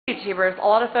YouTubers, a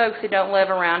lot of folks who don't live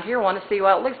around here want to see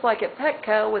what it looks like at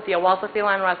Petco with the Owasso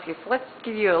Feline Rescue. So let's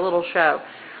give you a little show.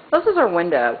 This is our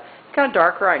window. It's kind of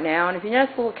dark right now, and if you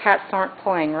notice, the little cats aren't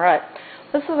playing right.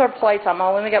 This is our playtime.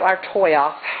 Oh, let me get our toy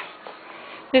off.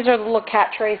 These are the little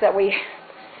cat trays that we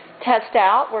test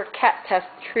out. We're cat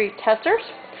tree testers.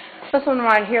 This one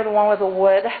right here, the one with the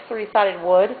wood, three-sided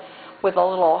wood, with a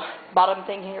little bottom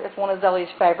thing here, is one of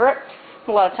Zelly's favorite.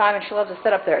 A lot of time, and she loves to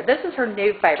sit up there. This is her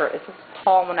new favorite. It's this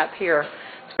tall one up here.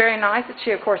 It's very nice.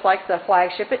 She, of course, likes the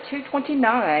flagship at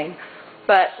 $2.29,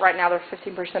 but right now they're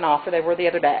 15% off, or they were the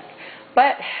other day.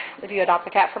 But if you adopt a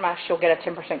cat from us, you'll get a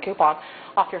 10% coupon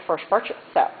off your first purchase.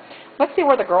 So let's see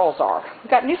where the girls are.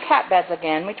 We've got new cat beds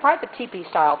again. We tried the teepee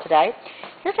style today.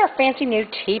 Here's our fancy new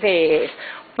teepees.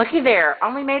 Looky there,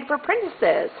 only made for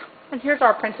princesses. And here's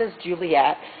our Princess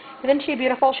Juliet. Isn't she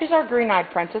beautiful? She's our green-eyed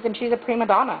princess, and she's a prima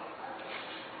donna.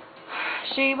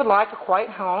 She would like a quiet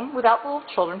home without little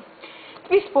children to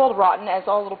be spoiled rotten, as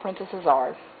all little princesses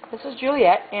are. This is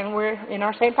Juliet, and we're in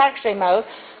our St. Patrick's Day mode.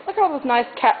 Look at all those nice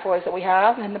cat toys that we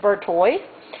have, and the bird toy.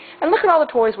 And look at all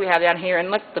the toys we have down here, and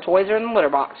look, the toys are in the litter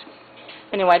box.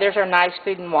 Anyway, there's our nice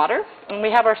food and water, and we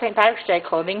have our St. Patrick's Day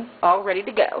clothing all ready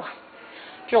to go.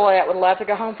 Juliet would love to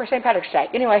go home for St. Patrick's Day.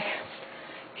 Anyway,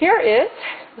 here is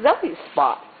Zelly's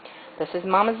spot. This is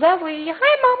Mama Zelly.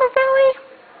 Hi, Mama Zelly.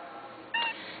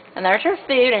 And there's her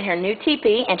food and her new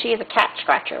teepee, and she is a cat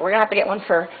scratcher. We're going to have to get one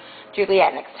for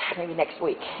Juliet maybe next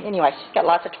week. Anyway, she's got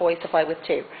lots of toys to play with,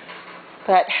 too.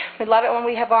 But we love it when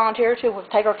we have volunteers who will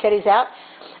take our kitties out,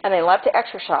 and they love to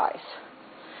exercise.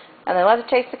 And they love to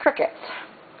chase the crickets.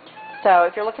 So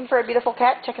if you're looking for a beautiful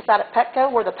cat, check us out at Petco,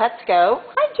 where the pets go.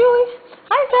 Hi, Julie.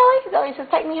 Hi, Zelly. Zelly says,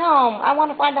 take me home. I want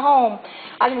to find a home.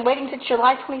 I've been waiting since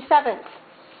July 27th.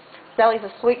 Zelly's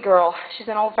a sweet girl. She's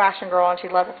an old-fashioned girl, and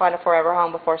she'd love to find a forever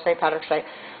home before St. Patrick's Day.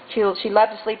 She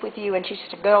loves to sleep with you, and she's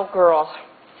just a good old girl.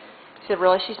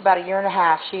 She's about a year and a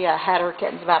half. She had her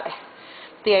kittens about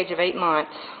the age of 8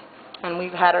 months, and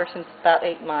we've had her since about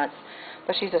 8 months.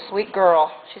 But she's a sweet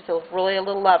girl. She's really a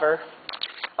little lover.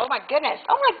 Oh, my goodness.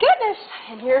 Oh, my goodness.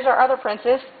 And here's our other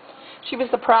princess. She was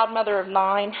the proud mother of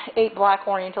 9, 8 black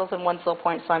Orientals and 1 Still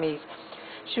Point Siamese.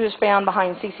 She was found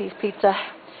behind CC's Pizza,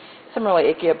 some really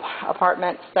icky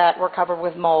apartments that were covered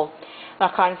with mold. And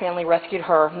our kind family rescued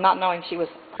her, not knowing she was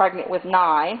pregnant with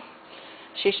 9.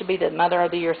 She should be the Mother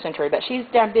of the Year century, but she's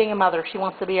done being a mother. She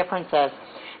wants to be a princess,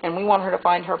 and we want her to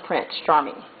find her Prince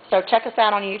Charming. So check us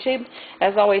out on YouTube.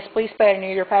 As always, please spay and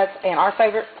neuter your pets. And our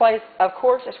favorite place, of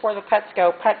course, is where the pets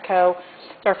go, Petco.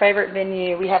 It's our favorite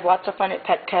venue. We have lots of fun at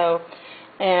Petco.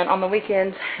 And on the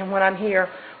weekends, and when I'm here,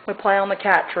 we play on the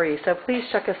cat tree. So please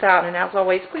check us out. And as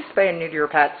always, please spay and neuter your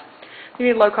pets. If you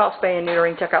need low-cost spay and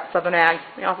neutering, check out Southern Ag.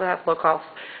 We also have low-cost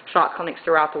shot clinics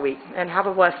throughout the week. And have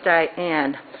a blessed day.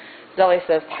 And Zelly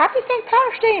says, Happy St.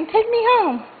 Patrick's Day and take me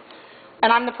home.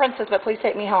 And I'm the princess, but please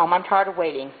take me home. I'm tired of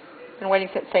waiting. I've been waiting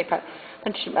since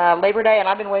Labor Day, and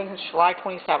I've been waiting since July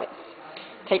 27th.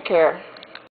 Take care.